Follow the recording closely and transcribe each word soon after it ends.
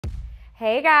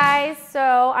Hey guys,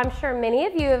 so I'm sure many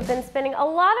of you have been spending a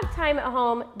lot of time at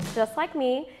home just like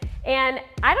me, and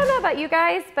I don't know about you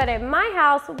guys, but at my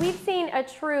house we've seen a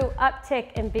true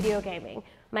uptick in video gaming.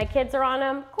 My kids are on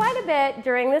them quite a bit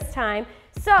during this time,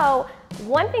 so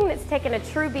one thing that's taken a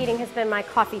true beating has been my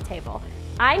coffee table.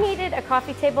 I needed a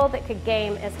coffee table that could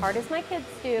game as hard as my kids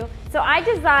do, so I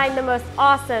designed the most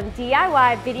awesome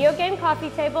DIY video game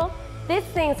coffee table. This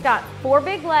thing's got 4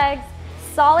 big legs,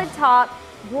 solid top,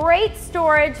 great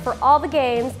storage for all the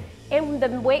games, and the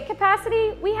weight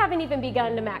capacity, we haven't even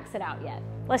begun to max it out yet.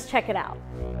 Let's check it out.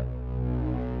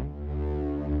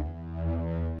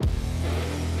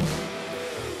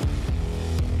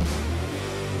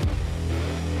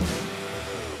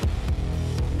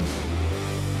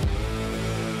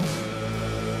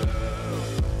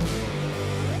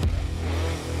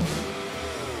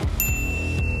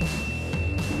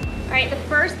 All right, the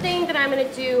first thing that I'm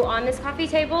gonna do on this coffee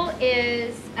table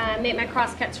is make my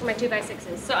crosscuts for my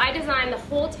 2x6s. So I designed the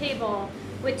whole table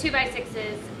with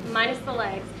 2x6s minus the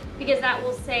legs because that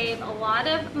will save a lot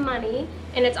of money,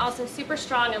 and it's also super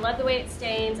strong. I love the way it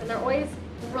stains, and they're always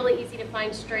really easy to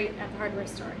find straight at the hardware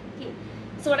store.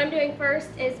 So what I'm doing first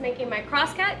is making my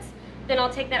crosscuts. Then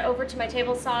I'll take that over to my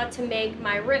table saw to make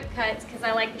my rip cuts because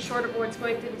I like the shorter boards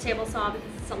going through the table saw because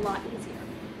it's a lot easier.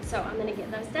 So I'm gonna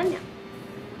get those done now.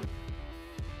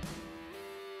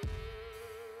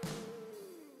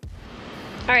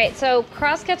 All right, so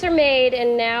crosscuts are made,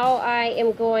 and now I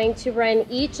am going to run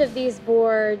each of these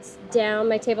boards down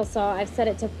my table saw. I've set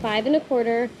it to 5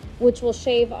 1/4, which will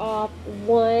shave off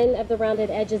one of the rounded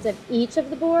edges of each of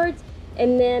the boards,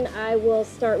 and then I will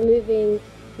start moving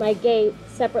my gate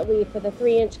separately for the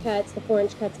 3-inch cuts, the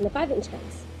 4-inch cuts, and the 5-inch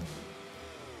cuts.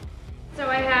 So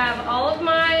I have all of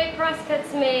my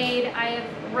crosscuts made. I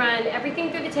have run everything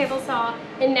through the table saw,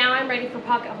 and now I'm ready for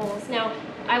pocket holes. Now,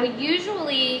 I would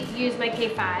usually use my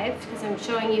K5 because I'm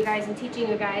showing you guys and teaching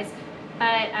you guys,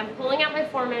 but I'm pulling out my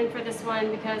Foreman for this one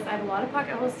because I have a lot of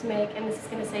pocket holes to make, and this is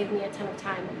going to save me a ton of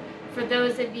time. For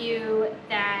those of you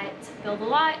that build a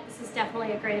lot, this is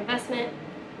definitely a great investment.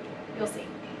 You'll see.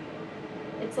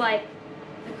 It's like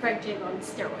the Craig jig on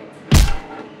steroids.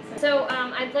 So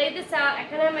I've laid this out. I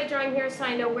kind of have my drawing here so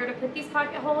I know where to put these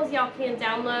pocket holes. Y'all can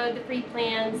download the free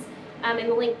plans in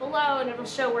the link below, and it'll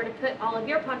show where to put all of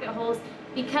your pocket holes.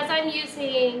 Because I'm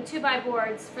using 2x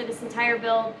boards for this entire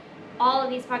build, all of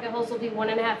these pocket holes will be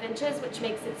 1.5 inches, which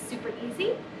makes it super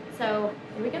easy. So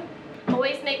here we go.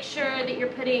 Always make sure that you're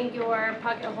putting your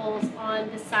pocket holes on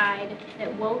the side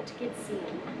that won't get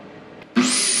seen.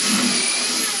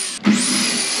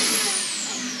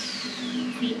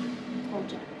 See?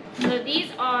 Told you. So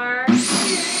these are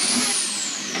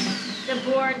the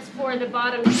boards for the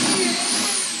bottom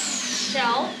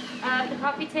shelf of the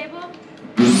coffee table.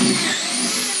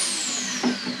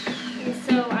 And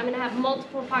so I'm going to have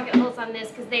multiple pocket holes on this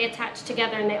because they attach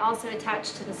together, and they also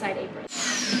attach to the side apron.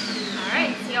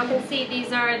 Alright, so y'all can see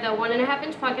these are the 1.5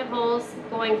 inch pocket holes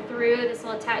going through. This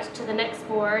will attach to the next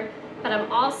board, but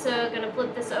I'm also going to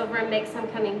flip this over and make some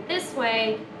coming this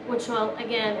way, which will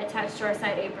again attach to our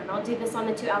side apron. I'll do this on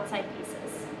the 2 outside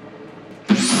pieces.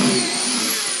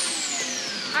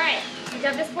 Alright, we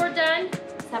got this board done.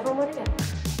 Several more to go.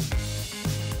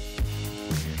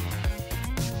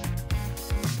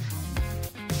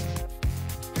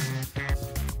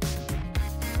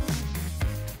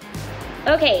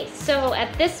 Okay, so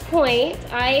at this point,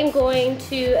 I am going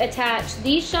to attach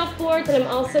these shelf boards, and I'm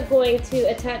also going to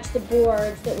attach the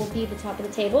boards that will be the top of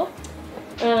the table.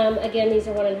 Again, these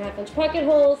are 1.5 inch pocket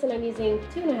holes, and I'm using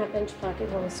 2.5 inch pocket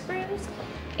hole screws.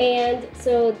 And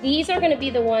so these are going to be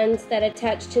the ones that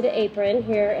attach to the apron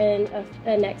here in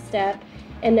a next step.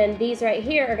 And then these right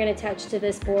here are going to attach to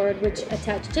this board, which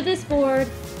attach to this board.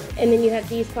 And then you have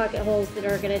these pocket holes that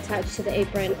are going to attach to the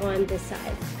apron on this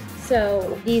side.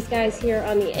 So these guys here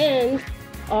on the end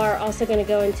are also going to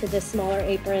go into the smaller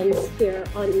aprons here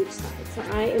on each side. So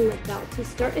I am about to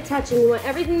start attaching. You want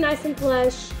everything nice and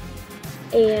flush,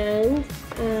 and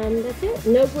that's it.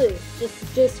 No glue,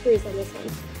 just screws on this one.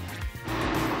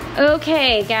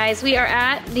 Okay guys, we are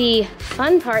at the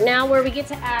fun part now where we get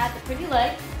to add the pretty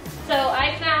legs. So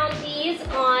I found these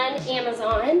on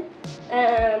Amazon.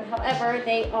 However,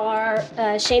 they are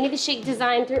Shani the Chic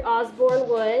design through Osborne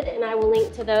Wood, and I will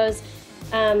link to those.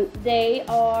 They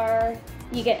are,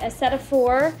 you get a set of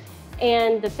 4,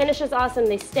 and the finish is awesome.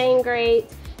 They stain great.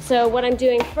 So what I'm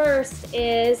doing first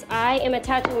is I am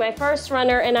attaching my first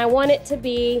runner, and I want it to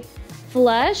be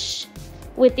flush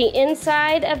with the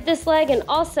inside of this leg and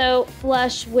also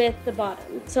flush with the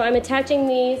bottom. So I'm attaching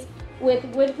these with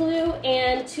wood glue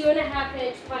and 2.5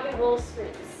 inch pocket hole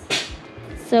screws.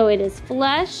 So it is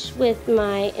flush with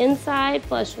my inside,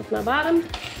 flush with my bottom.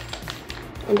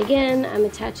 And again, I'm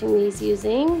attaching these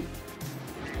using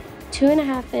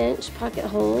 2.5 inch pocket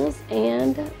holes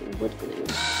and wood glue.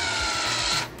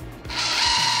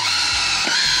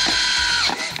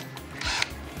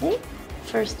 Okay,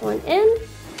 first one in.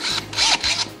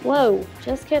 Whoa,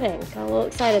 just kidding, got a little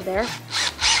excited there.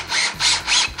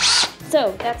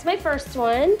 So that's my first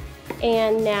one,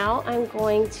 and now I'm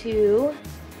going to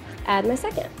add my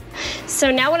second.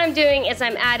 So now what I'm doing is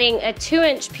I'm adding a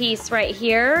 2-inch piece right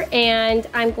here, and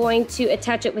I'm going to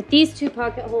attach it with these 2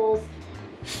 pocket holes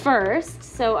first.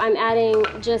 So I'm adding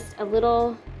just a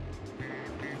little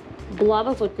blob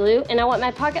of wood glue, and I want my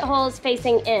pocket holes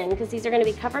facing in because these are going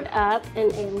to be covered up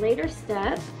in a later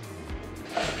step.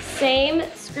 Same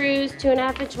screws,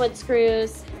 2.5 inch wood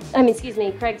screws,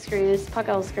 Craig screws,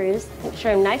 pocket hole screws. Make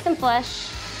sure I'm nice and flush.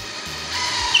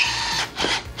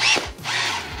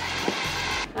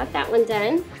 Got that one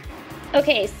done.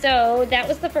 Okay, so that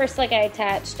was the first leg I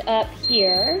attached up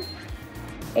here.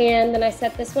 And then I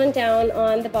set this one down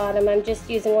on the bottom. I'm just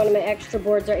using one of my extra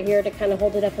boards right here to kind of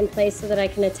hold it up in place so that I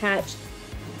can attach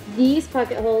these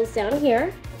pocket holes down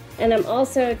here. And I'm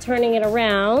also turning it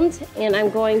around, and I'm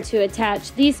going to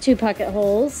attach these 2 pocket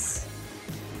holes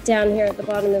down here at the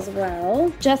bottom as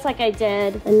well, just like I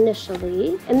did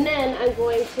initially. And then I'm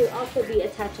going to also be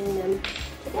attaching them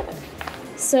together.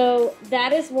 So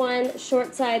that is one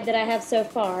short side that I have so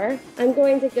far. I'm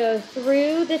going to go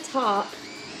through the top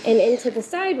and into the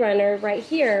side runner right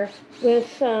here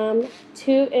with some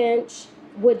 2-inch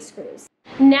wood screws.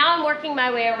 Now I'm working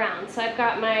my way around. So I've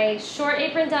got my short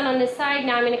apron done on this side.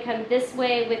 Now I'm going to come this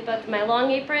way with both my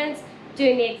long aprons,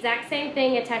 doing the exact same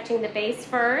thing, attaching the base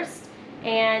first,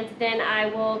 and then I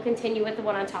will continue with the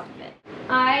one on top of it.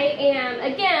 I am,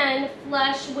 again,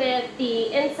 flush with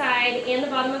the inside and the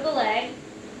bottom of the leg,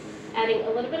 adding a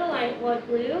little bit of line wood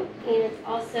glue, and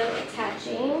also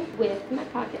attaching with my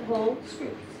pocket hole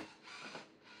screws.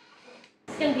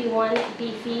 It's going to be one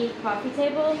beefy coffee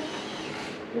table,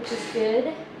 which is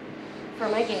good for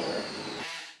my gamer.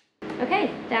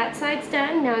 Okay, that side's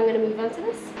done. Now I'm going to move on to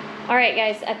this. All right,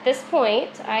 guys, at this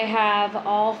point, I have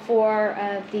all 4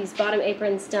 of these bottom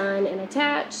aprons done and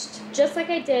attached, just like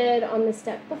I did on the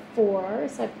step before.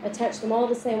 So I've attached them all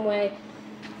the same way,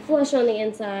 flush on the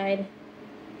inside,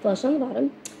 flush on the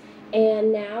bottom.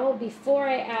 And now, before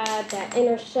I add that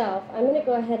inner shelf, I'm going to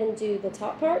go ahead and do the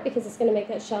top part because it's going to make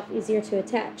that shelf easier to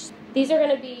attach. These are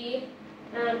going to be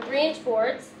 3-inch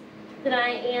boards that I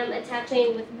am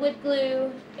attaching with wood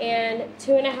glue and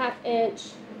 2.5 inch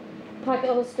pocket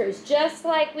hole screws. Just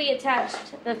like we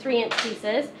attached the 3-inch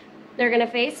pieces, they're going to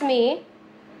face me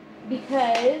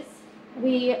because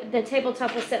the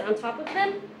tabletop will sit on top of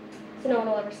them, so no one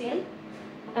will ever see them.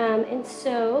 And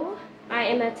so I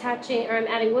am I'm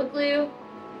adding wood glue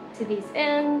to these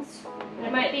ends. And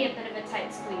it might be a bit of a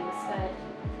tight squeeze, but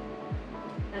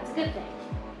that's a good thing.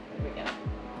 There we go.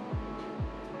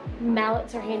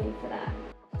 Mallets are handy for that.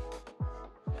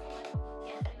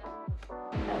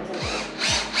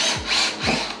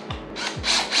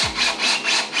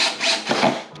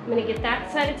 I'm going to get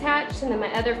that side attached and then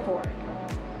my other 4.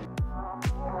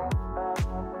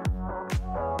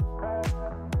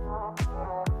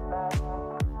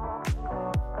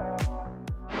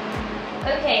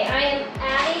 Okay, I am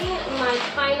adding my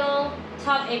final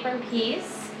top apron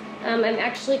piece. I'm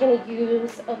actually going to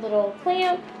use a little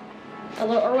clamp, a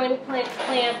little Irwin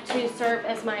clamp to serve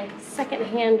as my second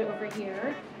hand over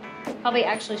here. Probably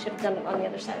actually should have done it on the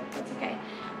other side, but that's okay.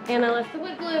 And I left the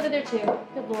wood glue over there too.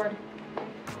 Good Lord.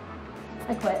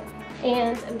 I quit.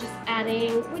 And I'm just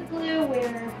adding wood glue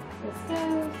where this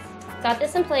goes. Got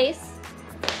this in place.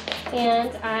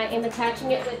 And I am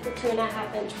attaching it with the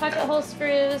 2.5 inch pocket hole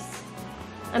screws.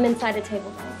 I'm inside a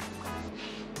table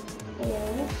though.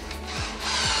 And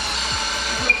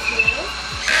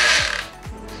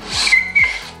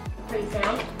pretty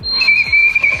sound.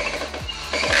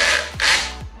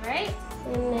 Alright,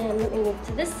 and then let me move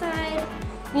to this side.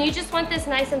 And you just want this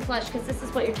nice and flush because this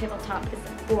is what your tabletop is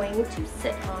going to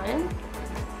sit on.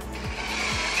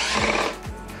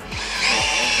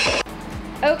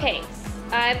 Okay,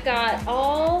 I've got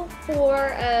all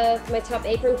 4 of my top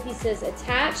apron pieces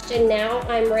attached, and now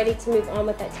I'm ready to move on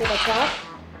with that tabletop.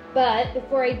 But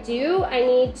before I do, I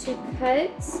need to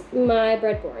cut my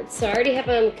breadboards. So I already have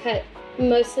them cut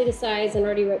mostly to size and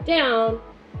already wrote down,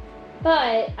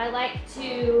 but I like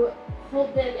to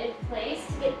hold them in place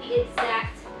to get the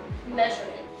exact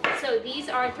measurement. So these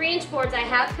are 3-inch boards. I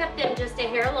have cut them just a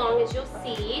hair long, as you'll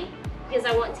see, because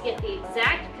I want to get the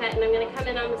exact cut, and I'm going to come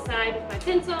in on the side with my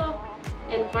pencil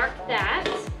and mark that.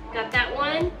 Got that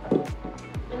one.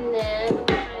 And then I'm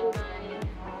gonna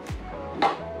find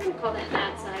I'm gonna call that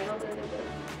bad side, although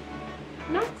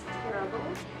they're not terrible.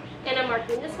 And I'm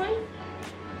marking this one.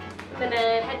 I'm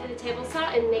gonna head to the table saw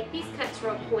and make these cuts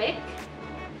real quick.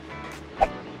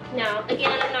 Now,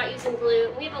 again, I'm not using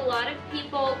glue. We have a lot of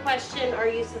people question our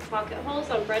use of pocket holes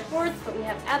on breadboards, but we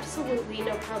have absolutely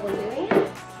no problem doing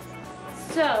it.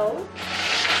 So,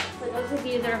 for those of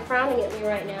you that are frowning at me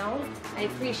right now, I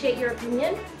appreciate your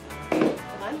opinion,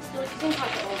 but I'm still using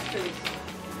pocket hole screws,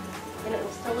 and it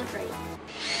will still look great.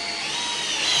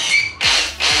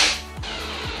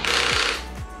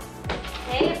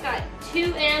 Okay, I've got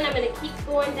 2 in. I'm going to keep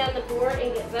going down the board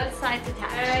and get both sides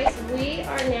attached. Alright, so we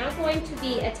are now going to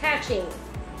be attaching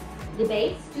the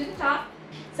base to the top.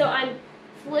 So I'm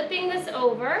flipping this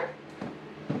over.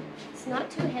 It's not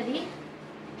too heavy.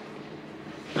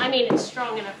 I mean, it's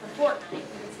strong enough for Fortnite,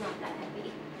 but it's not that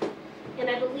heavy. And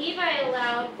I believe I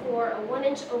allowed for a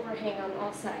 1-inch overhang on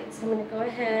all sides. So I'm going to go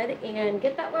ahead and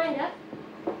get that lined up.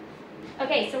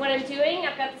 Okay, so what I'm doing,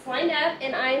 I've got this lined up,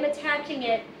 and I'm attaching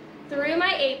it through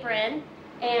my apron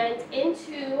and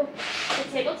into the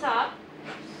tabletop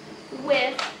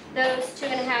with those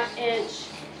 2.5-inch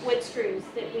wood screws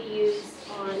that we used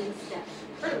on the step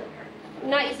earlier. I'm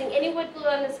not using any wood glue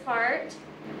on this part,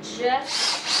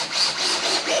 just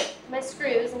my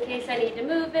screws in case I need to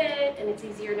move it, and it's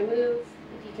easier to move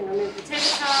if you can remove the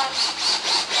tabletop.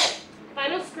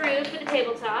 Final screw for the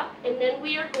tabletop, and then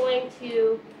we are going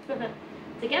to,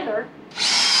 together,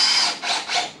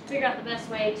 figure out the best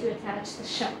way to attach the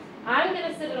shelf. I'm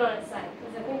going to sit it on its side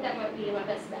because I think that might be my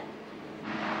best bet.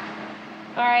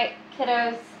 Alright,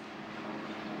 kiddos.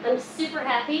 I'm super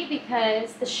happy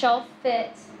because the shelf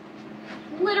fit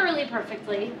literally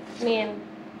perfectly. I mean,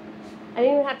 I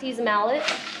didn't even have to use a mallet.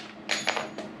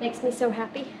 Makes me so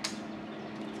happy.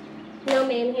 No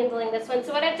manhandling this one.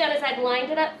 So what I've done is I've lined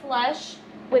it up flush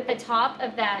with the top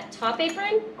of that top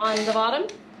apron on the bottom.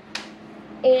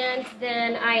 And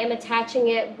then I am attaching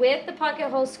it with the pocket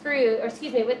hole screw, or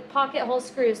excuse me, with pocket hole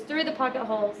screws through the pocket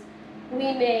holes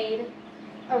we made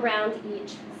around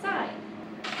each side.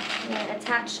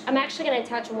 I'm actually going to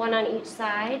attach one on each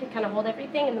side to kind of hold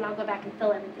everything, and then I'll go back and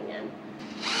fill everything in.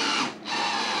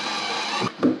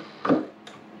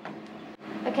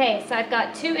 Okay, so I've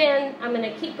got 2 in. I'm going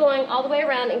to keep going all the way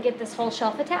around and get this whole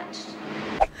shelf attached.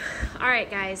 All right,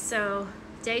 guys, so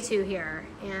day 2 here,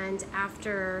 and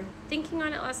after thinking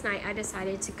on it last night, I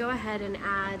decided to go ahead and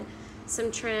add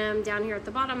some trim down here at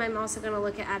the bottom. I'm also going to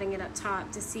look at adding it up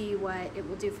top to see what it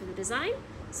will do for the design.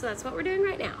 So that's what we're doing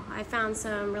right now. I found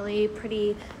some really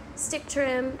pretty stick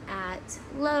trim at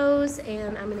Lowe's,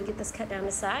 and I'm going to get this cut down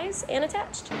to size and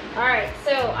attached. All right,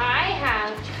 so I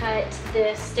have cut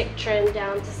this stick trim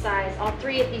down to size. All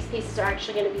 3 of these pieces are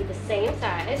actually going to be the same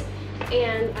size.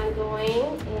 And I'm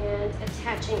going and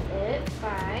attaching it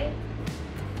by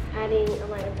adding a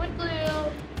line of wood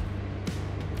glue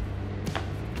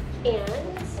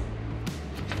and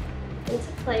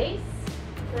into place.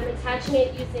 And I'm attaching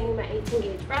it using my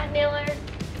 18-gauge rod nailer.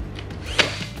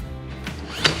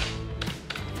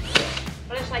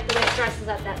 I just like the way it dresses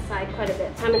up that side quite a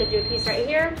bit. So I'm going to do a piece right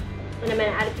here, and I'm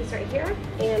going to add a piece right here,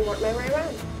 and work my way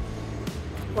around.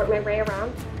 Work my way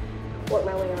around. Work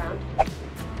my way around.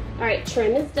 Alright,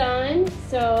 trim is done,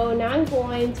 so now I'm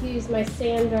going to use my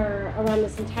sander around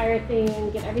this entire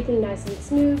thing, get everything nice and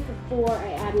smooth before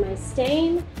I add my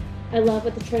stain. I love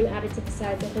what the trim added to the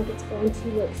sides. I think it's going to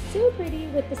look so pretty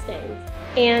with the stains.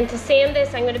 And to sand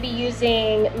this, I'm going to be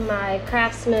using my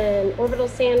Craftsman orbital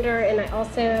sander, and I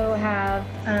also have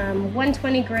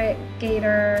 120 grit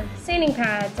Gator sanding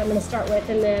pads I'm going to start with,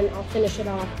 and then I'll finish it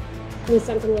off with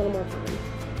something a little more fun.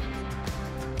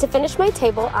 To finish my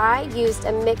table, I used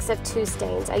a mix of 2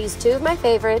 stains. I used 2 of my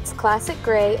favorites, Classic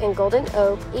Gray and Golden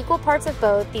Oak, equal parts of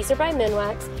both. These are by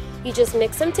Minwax. You just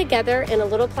mix them together in a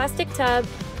little plastic tub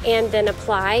and then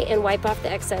apply and wipe off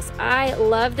the excess. I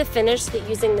love the finish that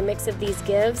using the mix of these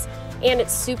gives, and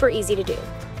it's super easy to do.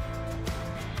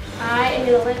 I am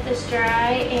going to let this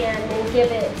dry and then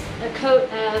give it a coat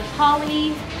of poly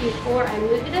before I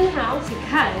move it in the house,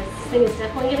 because this thing is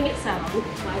definitely going to get settled.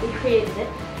 That's why we created it.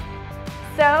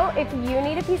 So if you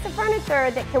need a piece of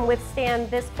furniture that can withstand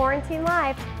this quarantine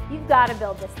life, you've got to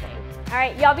build this thing. All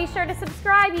right, y'all be sure to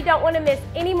subscribe. You don't want to miss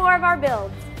any more of our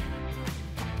builds.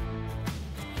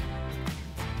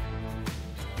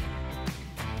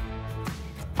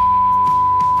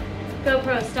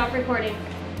 GoPro, stop recording.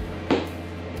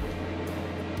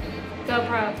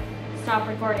 GoPro, stop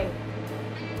recording.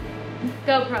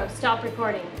 GoPro, stop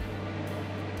recording.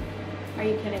 Are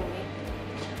you kidding me?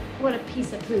 What a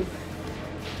piece of poop.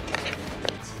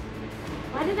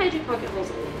 Why did I do pocket holes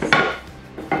in these?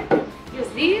 Because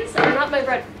These are not my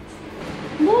bread.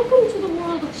 Welcome to the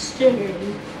world of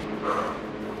staying.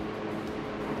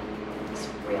 It's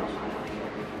real hot out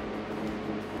here.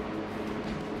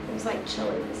 It was like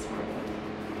chilly this morning.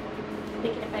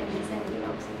 Thinking if I need anything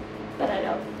else, but I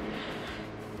don't.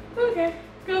 Okay,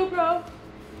 GoPro,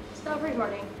 stop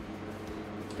recording.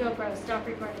 GoPro, stop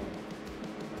recording.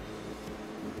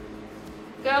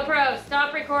 GoPro,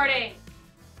 stop recording.